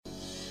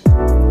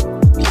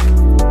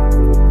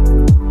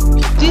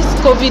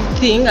COVID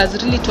thing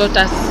has really taught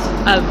us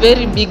a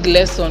very big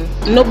lesson.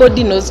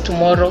 Nobody knows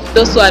tomorrow.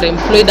 Those who are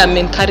employed, I'm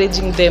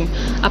encouraging them.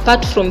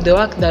 Apart from the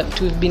work that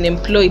we've been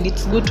employed,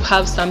 it's good to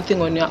have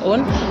something on your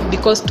own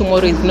because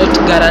tomorrow is not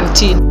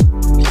guaranteed.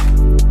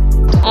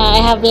 I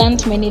have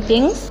learned many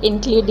things,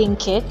 including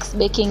cakes,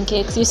 baking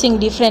cakes, using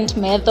different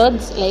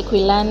methods. Like we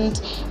learned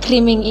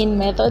creaming in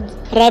methods,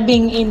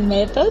 rubbing in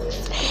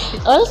methods.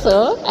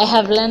 Also, I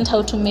have learned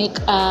how to make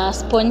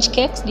sponge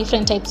cakes,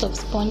 different types of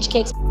sponge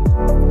cakes.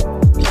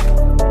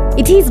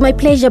 It is my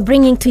pleasure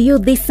bringing to you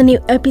this new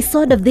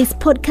episode of this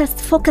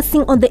podcast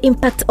focusing on the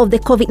impact of the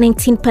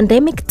COVID-19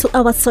 pandemic to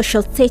our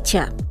social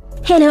stature.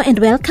 Hello and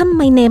welcome.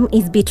 My name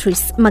is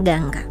Beatrice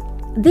Maganga.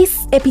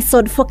 This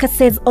episode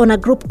focuses on a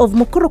group of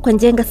Mukuru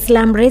Kwanjenga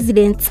slum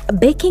residents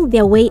baking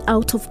their way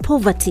out of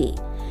poverty.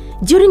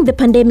 During the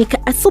pandemic,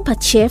 a super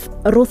chef,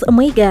 Ruth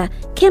Mwiga,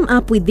 came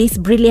up with this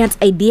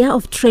brilliant idea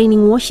of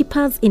training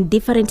worshippers in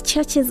different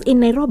churches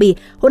in Nairobi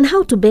on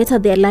how to better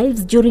their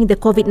lives during the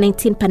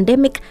COVID-19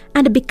 pandemic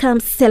and become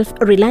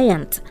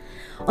self-reliant.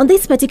 On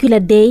this particular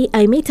day,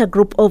 I met a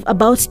group of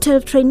about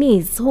 12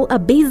 trainees who are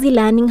busy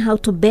learning how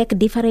to bake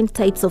different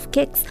types of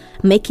cakes,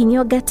 making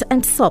yogurt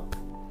and soap.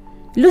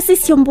 Lucy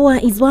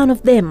Siombua is one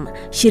of them.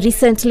 She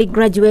recently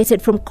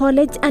graduated from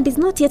college and is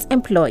not yet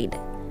employed.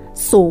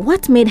 So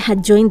what made her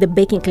join the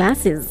baking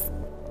classes?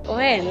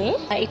 Well,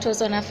 it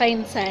was on a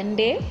fine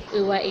Sunday.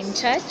 We were in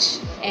church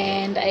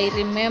and I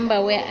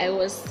remember where I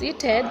was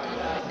seated.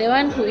 The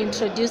one who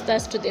introduced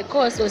us to the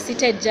course was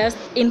seated just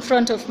in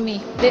front of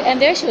me.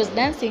 And there she was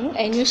dancing.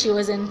 I knew she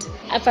wasn't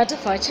a part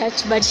of our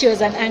church, but she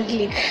was an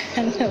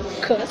Anglican,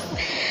 of course.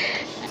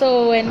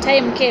 So when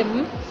time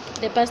came,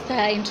 the pastor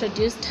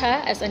introduced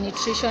her as a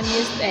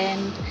nutritionist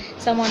and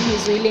someone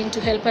who's willing to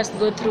help us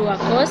go through a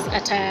course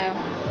at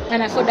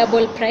an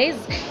affordable price.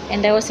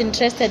 And I was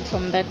interested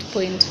from that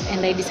point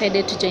and I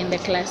decided to join the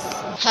class.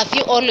 Have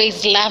you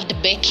always loved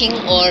baking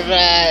or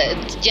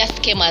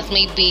just came as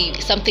maybe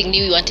something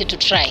new you wanted to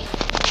try?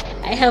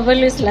 I have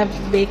always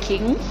loved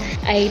baking.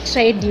 I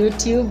tried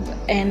YouTube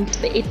and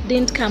it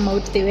didn't come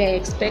out the way I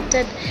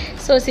expected.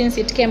 So since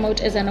it came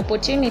out as an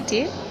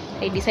opportunity,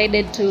 I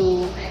decided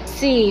to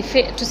see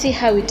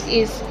how it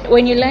is.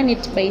 When you learn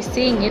it by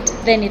seeing it,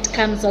 then it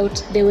comes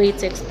out the way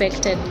it's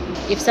expected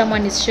if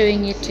someone is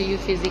showing it to you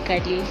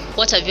physically.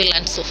 What have you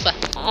learned so far?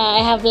 I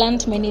have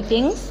learned many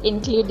things,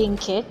 including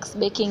cakes,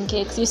 baking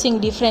cakes, using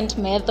different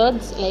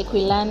methods. Like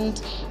we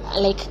learned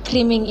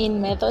creaming in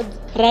methods,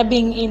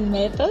 rubbing in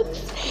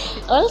methods.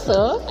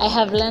 Also, I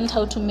have learned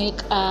how to make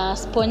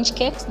sponge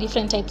cakes,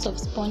 different types of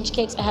sponge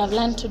cakes. I have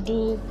learned to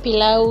do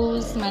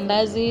pilaus,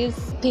 mandazis,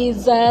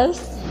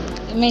 pizzas,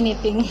 many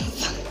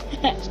things.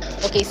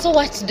 Okay, so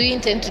what do you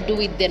intend to do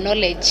with the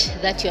knowledge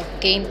that you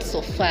have gained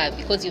so far?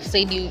 Because you've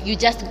said you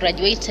just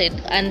graduated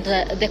and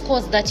the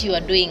course that you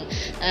are doing,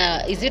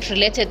 is it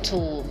related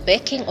to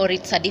baking or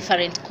it's a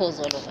different course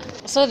all over?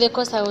 So the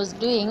course I was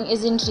doing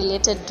isn't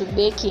related to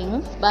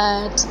baking,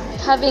 but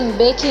having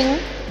baking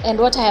and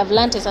what I have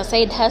learned as a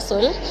side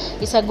hustle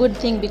is a good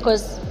thing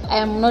because I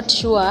am not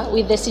sure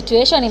with the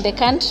situation in the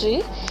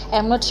country, I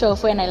am not sure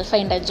of when I'll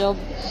find a job.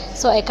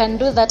 So I can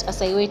do that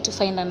as I wait to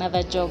find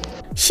another job.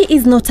 She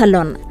is not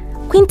alone.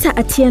 Quinta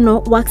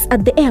Atieno works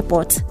at the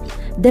airport.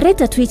 The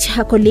rate at which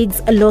her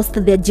colleagues lost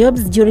their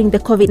jobs during the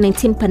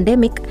COVID-19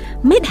 pandemic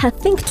made her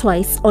think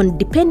twice on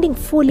depending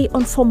fully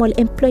on formal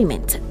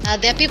employment.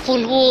 There are people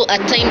who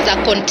at times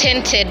are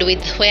contented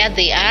with where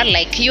they are,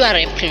 like you are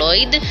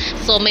employed.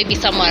 So maybe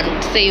someone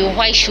would say,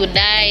 why should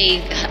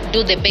I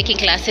do the baking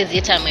classes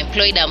yet I'm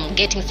employed, I'm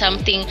getting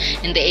something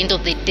in the end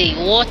of the day?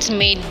 What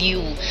made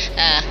you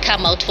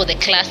come out for the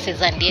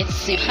classes and yet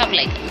you have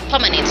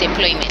permanent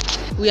employment?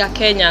 We are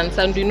Kenyans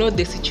and we know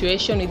the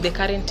situation with the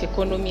current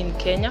economy in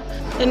Kenya.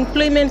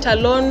 Employment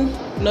alone,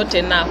 not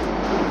enough.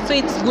 So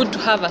it's good to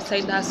have a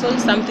side hustle,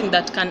 something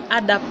that can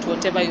add up to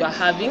whatever you are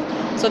having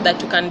so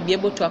that you can be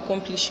able to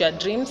accomplish your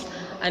dreams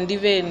and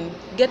even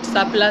get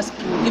surplus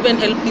to even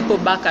help people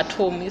back at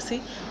home, you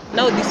see.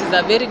 Now this is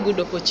a very good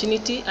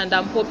opportunity and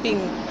I'm hoping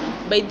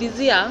by this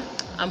year,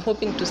 I'm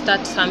hoping to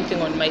start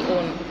something on my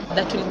own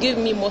that will give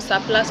me more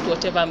surplus to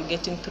whatever I'm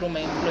getting through my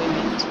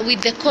employment.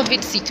 With the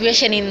COVID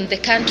situation in the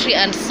country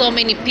and so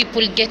many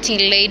people getting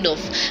laid off,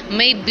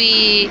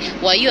 maybe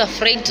were you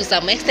afraid to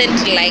some extent,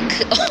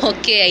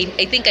 okay,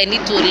 I think I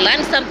need to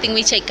learn something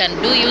which I can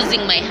do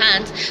using my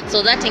hands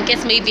so that in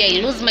case maybe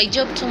I lose my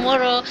job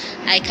tomorrow,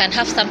 I can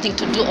have something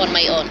to do on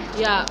my own?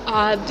 Yeah,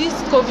 this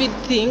COVID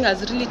thing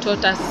has really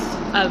taught us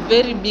a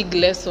very big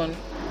lesson.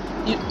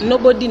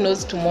 Nobody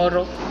knows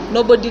tomorrow.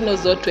 Nobody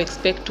knows what to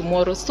expect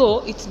tomorrow. So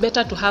it's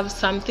better to have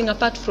something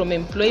apart from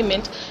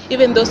employment.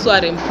 Even those who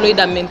are employed,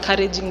 I'm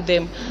encouraging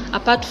them.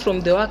 Apart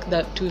from the work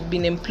that we've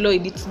been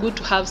employed, it's good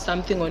to have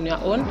something on your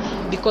own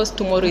because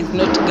tomorrow is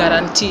not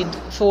guaranteed.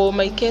 For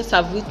my case,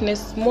 I've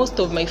witnessed most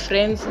of my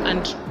friends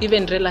and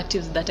even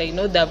relatives that I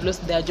know they have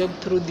lost their job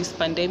through this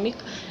pandemic.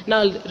 Now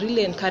I'll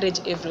really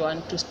encourage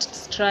everyone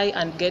to try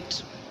and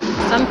get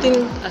something,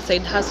 a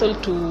side hustle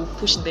to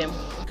push them.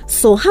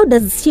 So how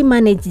does she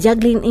manage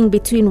juggling in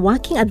between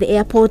working at the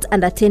airport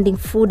and attending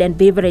food and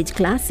beverage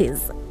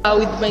classes?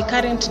 With my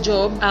current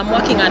job, I'm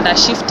working under a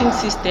shifting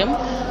system,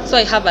 so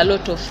I have a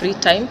lot of free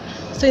time.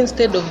 So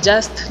instead of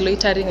just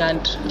loitering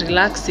and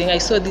relaxing, I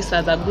saw this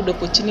as a good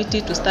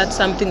opportunity to start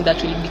something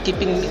that will be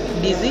keeping me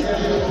busy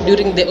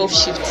during the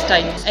off-shift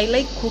time. I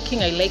like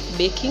cooking, I like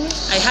baking.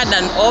 I had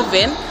an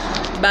oven,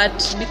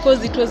 but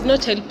because it was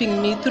not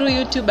helping me, through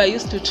YouTube I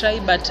used to try,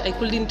 but I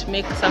couldn't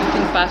make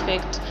something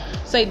perfect.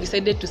 So I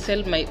decided to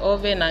sell my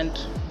oven and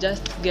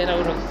just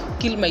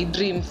kill my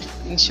dreams,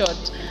 in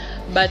short.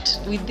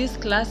 But with these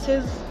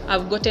classes,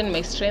 I've gotten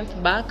my strength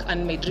back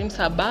and my dreams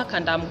are back,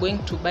 and I'm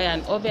going to buy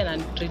an oven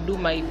and redo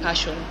my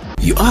passion.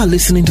 You are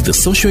listening to the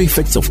Social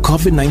Effects of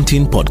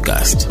COVID-19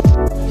 podcast.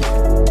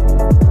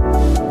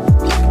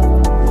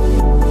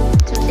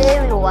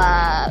 Today we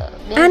were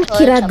Anne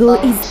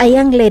Kiragu is a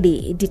young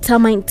lady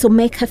determined to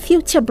make her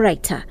future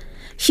brighter.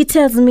 She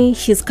tells me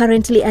she's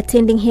currently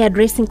attending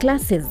hairdressing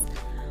classes.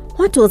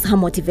 What was her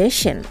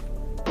motivation?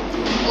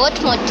 What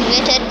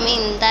motivated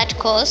me in that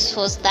course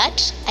was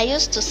that I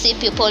used to see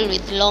people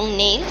with long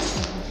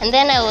nails, and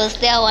then I was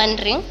there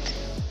wondering,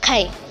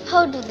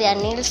 how do their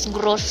nails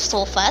grow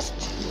so fast?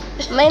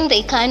 Mine,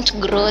 they can't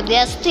grow. They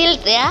are still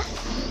there,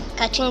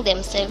 cutting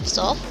themselves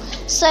off.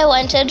 So I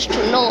wanted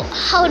to know,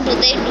 how do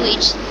they do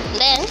it?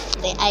 Then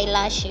the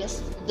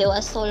eyelashes, they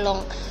were so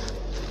long.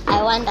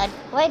 I wondered,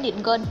 why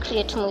did God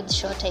create me with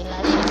short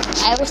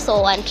eyelashes? I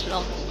also want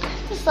long.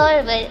 So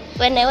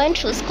when I went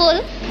to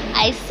school,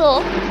 I saw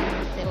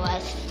there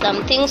was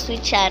some things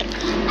which are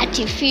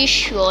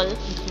artificial,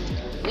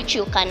 which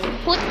you can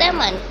put them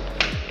and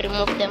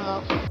remove them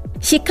off.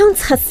 She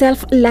counts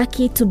herself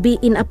lucky to be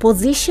in a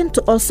position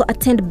to also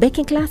attend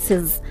baking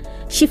classes.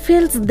 She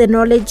feels the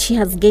knowledge she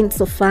has gained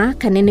so far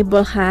can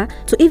enable her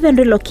to even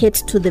relocate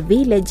to the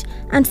village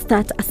and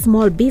start a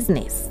small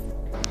business.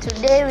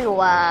 Today we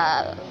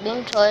were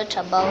being taught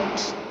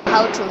about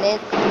how to make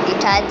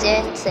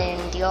detergents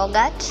and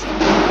yogurt.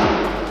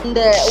 And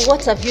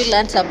what have you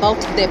learned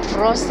about the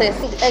process?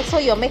 I saw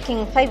you're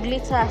making 5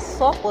 liter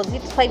soap. Was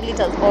it 5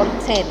 liters or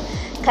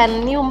 10?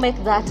 Can you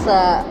make that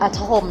at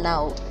home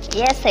now?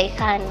 Yes, I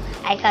can.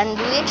 I can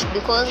do it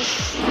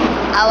because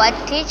our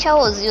teacher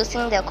was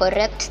using the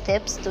correct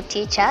steps to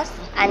teach us,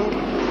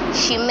 and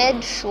she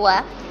made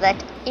sure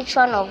that each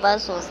one of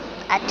us was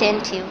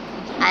attentive,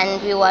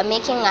 and we were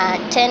making a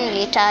 10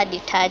 liter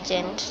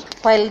detergent.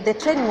 While the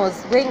training was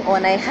going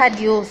on, I heard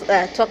you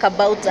talk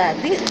about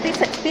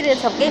this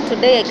experience I've gained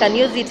today. I can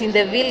use it in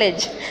the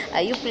village.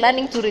 Are you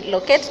planning to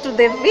relocate to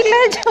the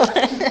village?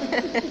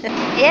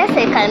 Yes,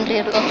 I can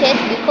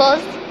relocate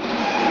because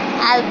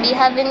I'll be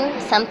having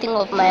something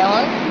of my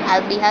own.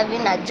 I'll be having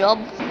a job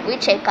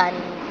which I can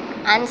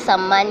earn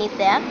some money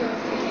there.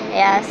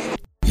 Yes.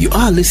 You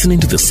are listening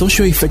to the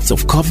Social Effects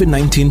of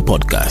COVID-19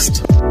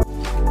 podcast.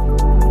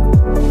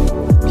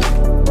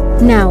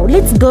 Now,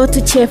 let's go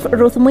to Chef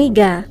Ruth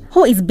Mwiga,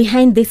 who is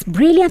behind this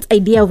brilliant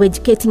idea of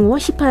educating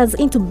worshippers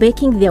into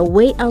baking their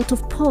way out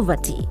of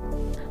poverty.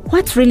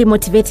 What really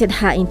motivated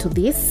her into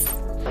this?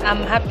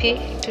 I'm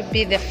happy to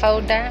be the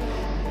founder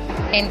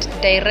and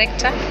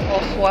director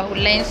of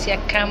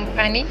Wahulensia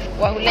company.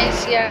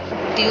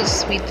 Wahulensia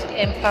deals with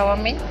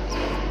empowerment.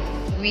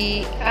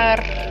 We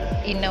are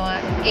in our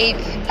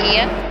 8th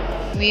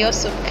year. We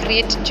also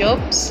create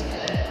jobs.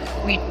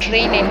 We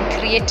train and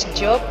create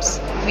jobs.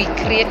 We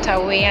create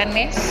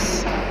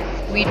awareness.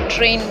 We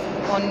train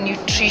on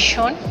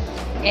nutrition,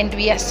 and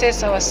we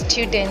assess our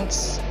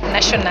students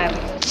nationally.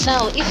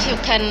 Now, if you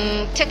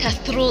can take us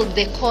through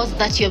the course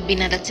that you've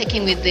been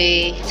undertaking with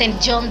the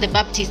St. John the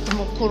Baptist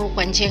Mukuru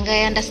Kwanjenga.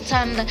 I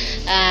understand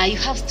you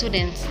have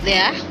students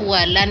there who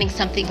are learning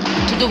something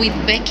to do with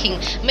baking.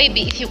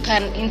 Maybe if you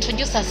can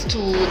introduce us to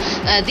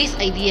this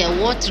idea,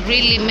 what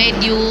really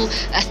made you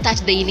start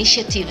the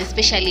initiative,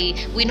 especially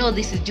we know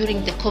this is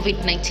during the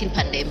COVID-19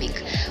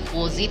 pandemic.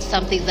 Was it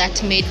something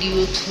that made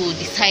you to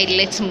decide,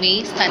 let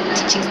me start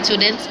teaching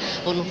students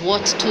on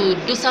what to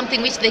do,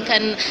 something which they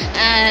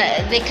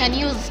can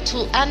use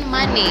to earn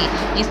money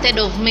instead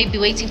of maybe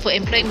waiting for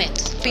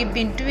employment? We've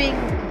been doing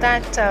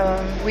that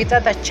with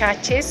other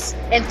churches,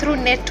 and through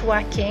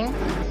networking,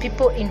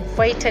 people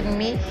invited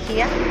me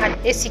here at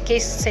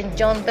ACK St.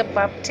 John the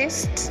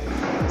Baptist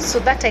so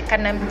that I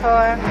can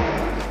empower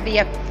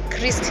their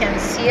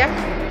Christians here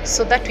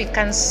so that we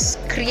can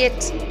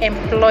create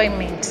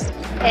employment.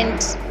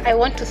 And I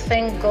want to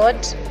thank God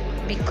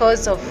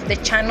because of the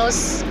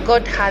channels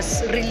God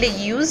has really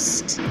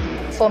used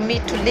for me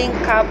to link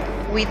up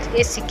with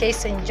ACK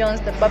St. John's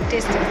the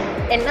Baptist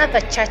and other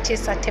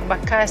churches at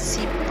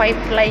Ebakasi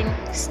Pipeline,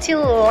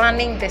 still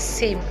learning the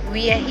same.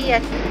 We are here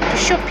to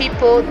show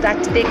people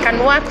that they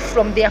can work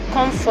from their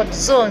comfort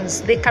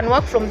zones, they can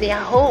work from their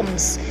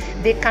homes,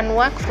 they can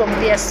work from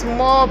their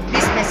small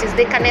businesses,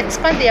 they can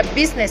expand their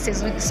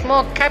businesses with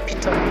small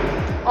capital.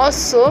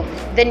 Also,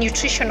 the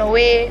nutritional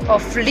way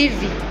of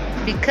living,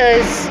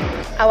 because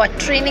our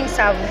trainings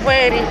are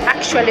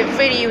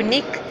very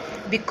unique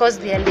because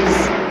they are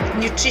less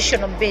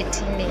nutritional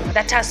betting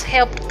that has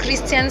helped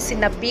Christians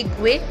in a big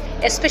way,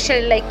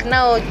 especially like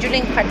now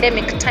during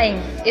pandemic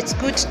time. It's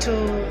good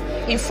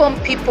to inform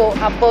people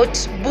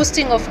about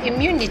boosting of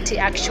immunity.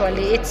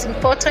 Actually, it's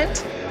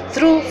important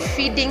through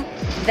feeding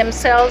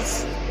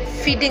themselves,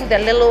 feeding the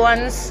little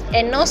ones,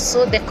 and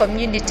also the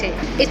community.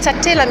 It's a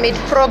tailor-made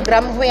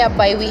program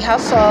whereby we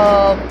have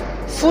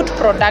food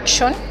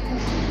production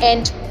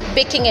and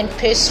baking and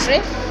pastry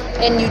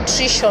and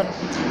nutrition.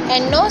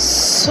 And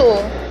also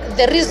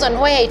the reason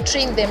why I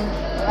train them,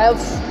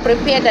 I've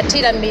prepared a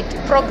tailor-made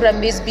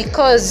program, is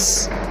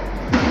because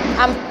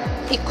I'm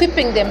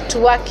equipping them to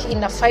work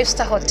in a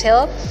 5-star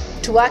hotel,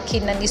 to work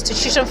in an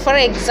institution, for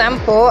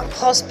example,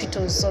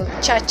 hospitals or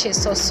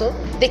churches also.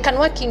 They can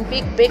work in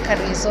big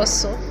bakeries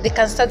also. They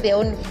can start their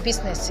own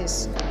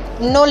businesses.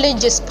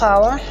 Knowledge is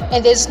power,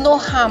 and there's no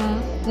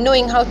harm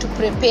knowing how to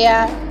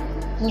prepare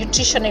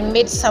nutrition and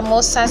made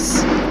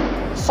samosas,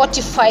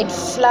 fortified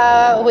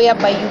flour,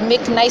 whereby you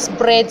make nice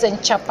breads and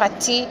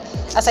chapati.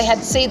 As I had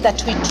said,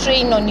 that we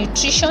train on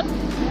nutrition,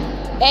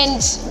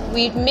 and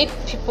we make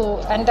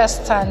people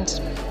understand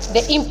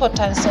the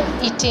importance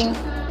of eating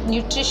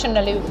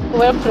nutritionally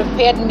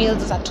well-prepared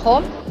meals at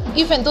home.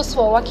 Even those who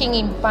are working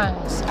in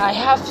banks, I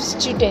have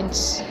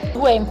students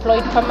who are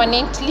employed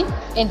permanently,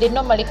 and they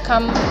normally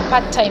come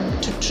part-time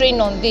to train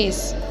on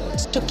this,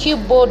 to kill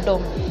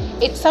boredom.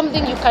 It's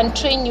something you can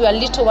train your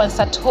little ones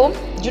at home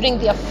during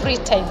their free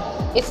time.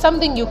 It's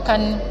something you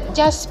can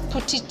just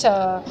put it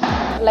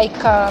like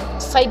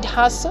a side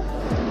hustle,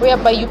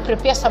 whereby you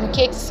prepare some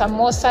cakes,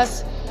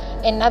 samosas,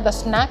 and other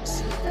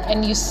snacks,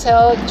 and you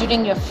sell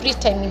during your free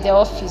time in the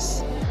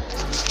office.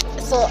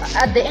 So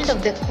at the end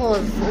of the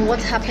course,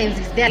 what happens?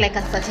 Is there like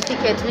a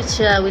certificate which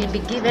will be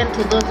given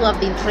to those who have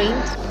been trained?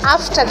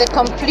 After the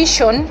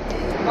completion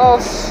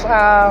of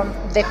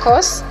the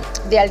course,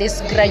 there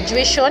is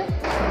graduation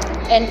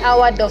and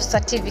award of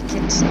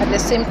certificate at the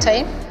same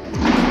time.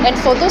 And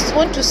for those who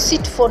want to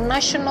sit for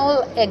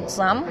national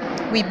exam,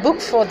 we book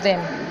for them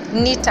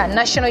NITA,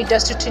 National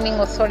Industry Training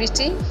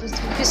Authority.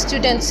 The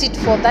students sit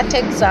for that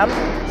exam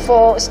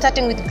for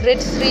starting with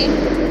grade 3,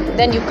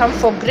 then you come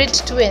for grade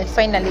 2, and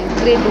finally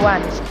grade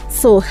 1.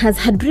 So has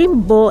her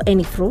dream bore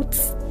any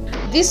fruits?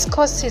 This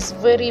course is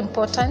very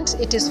important.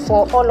 It is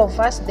for all of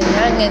us, the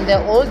young and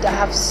the old. I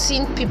have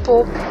seen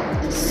people,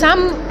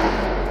 some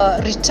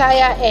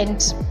retire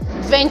and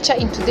venture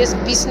into this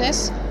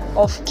business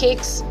of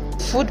cakes,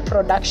 food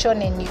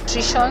production and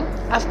nutrition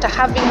after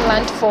having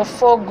learned for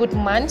 4 good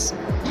months,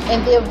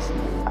 and they've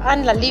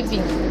earned a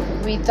living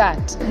with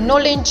that.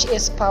 Knowledge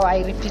is power,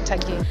 I repeat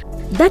again.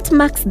 That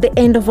marks the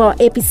end of our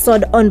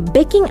episode on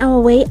baking our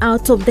way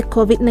out of the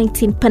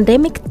COVID-19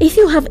 pandemic. If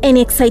you have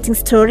any exciting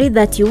story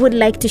that you would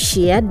like to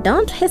share,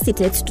 don't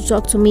hesitate to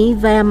talk to me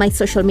via my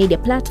social media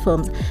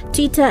platforms,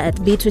 Twitter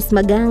at Beatrice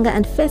Maganga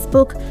and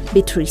Facebook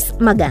Beatrice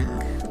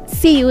Maganga.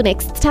 See you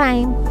next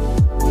time.